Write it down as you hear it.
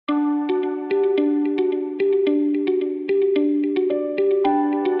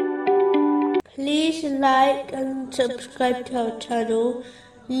like and subscribe to our channel.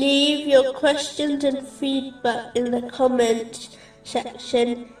 Leave your questions and feedback in the comments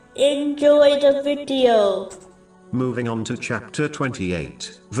section. Enjoy the video. Moving on to chapter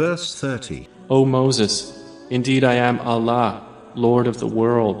 28, verse 30. O Moses, indeed I am Allah, Lord of the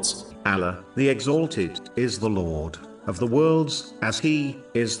worlds. Allah, the Exalted, is the Lord of the worlds, as He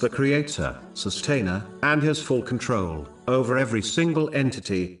is the Creator, Sustainer, and has full control over every single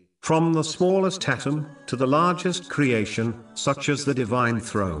entity, from the smallest atom to the largest creation, such as the divine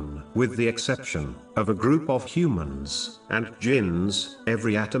throne. With the exception of a group of humans and jinns,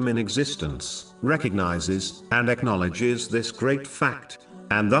 every atom in existence recognizes and acknowledges this great fact,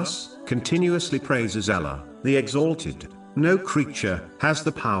 and thus continuously praises Allah, the Exalted. No creature has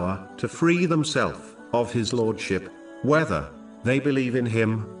the power to free themselves of His lordship, whether they believe in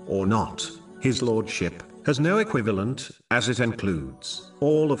Him or not. His lordship has no equivalent, as it includes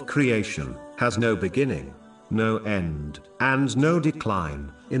all of creation, has no beginning, no end, and no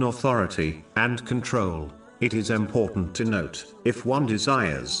decline in authority and control. It is important to note, if one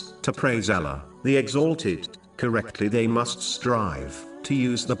desires to praise Allah, the Exalted, correctly, they must strive to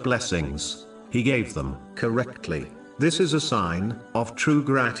use the blessings He gave them correctly. This is a sign of true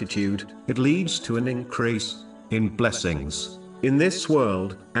gratitude. It leads to an increase in blessings in this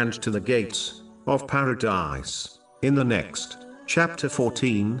world and to the gates of paradise in the next. Chapter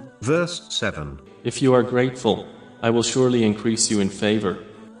 14, verse 7. If you are grateful, I will surely increase you in favor.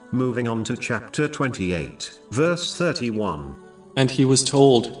 Moving on to chapter 28, verse 31. And he was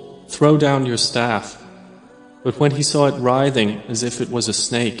told, throw down your staff. But when he saw it writhing as if it was a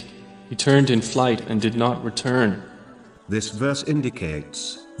snake, he turned in flight and did not return. This verse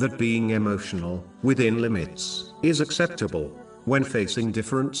indicates that being emotional within limits is acceptable when facing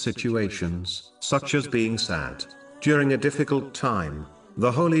different situations, such as being sad during a difficult time.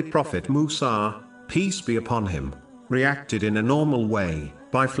 The Holy Prophet Musa, peace be upon him, reacted in a normal way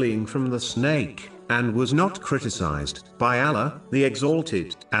by fleeing from the snake, and was not criticized by Allah, the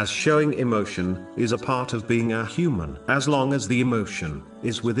Exalted, as showing emotion is a part of being a human. As long as the emotion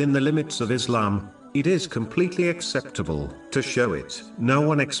is within the limits of Islam, it is completely acceptable to show it. No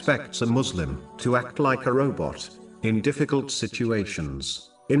one expects a Muslim to act like a robot in difficult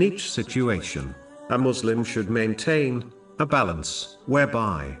situations. In each situation, a Muslim should maintain a balance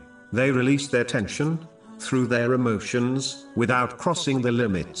whereby they release their tension through their emotions without crossing the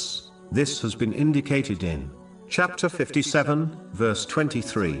limits. This has been indicated in chapter 57, verse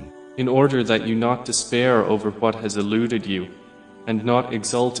 23. In order that you not despair over what has eluded you, and not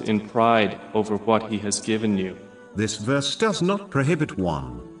exult in pride over what He has given you. This verse does not prohibit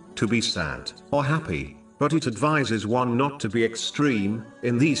one to be sad or happy, but it advises one not to be extreme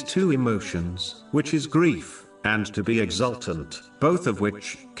in these two emotions, which is grief and to be exultant, both of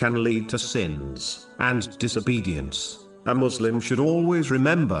which can lead to sins and disobedience. A Muslim should always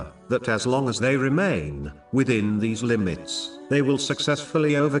remember that as long as they remain within these limits, they will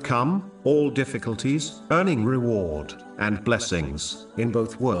successfully overcome all difficulties, earning reward and blessings in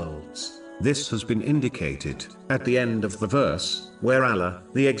both worlds. This has been indicated at the end of the verse, where Allah,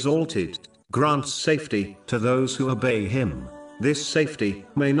 the Exalted, grants safety to those who obey Him. This safety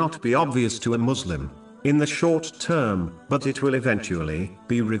may not be obvious to a Muslim in the short term, but it will eventually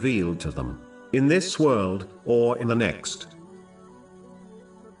be revealed to them in this world or in the next.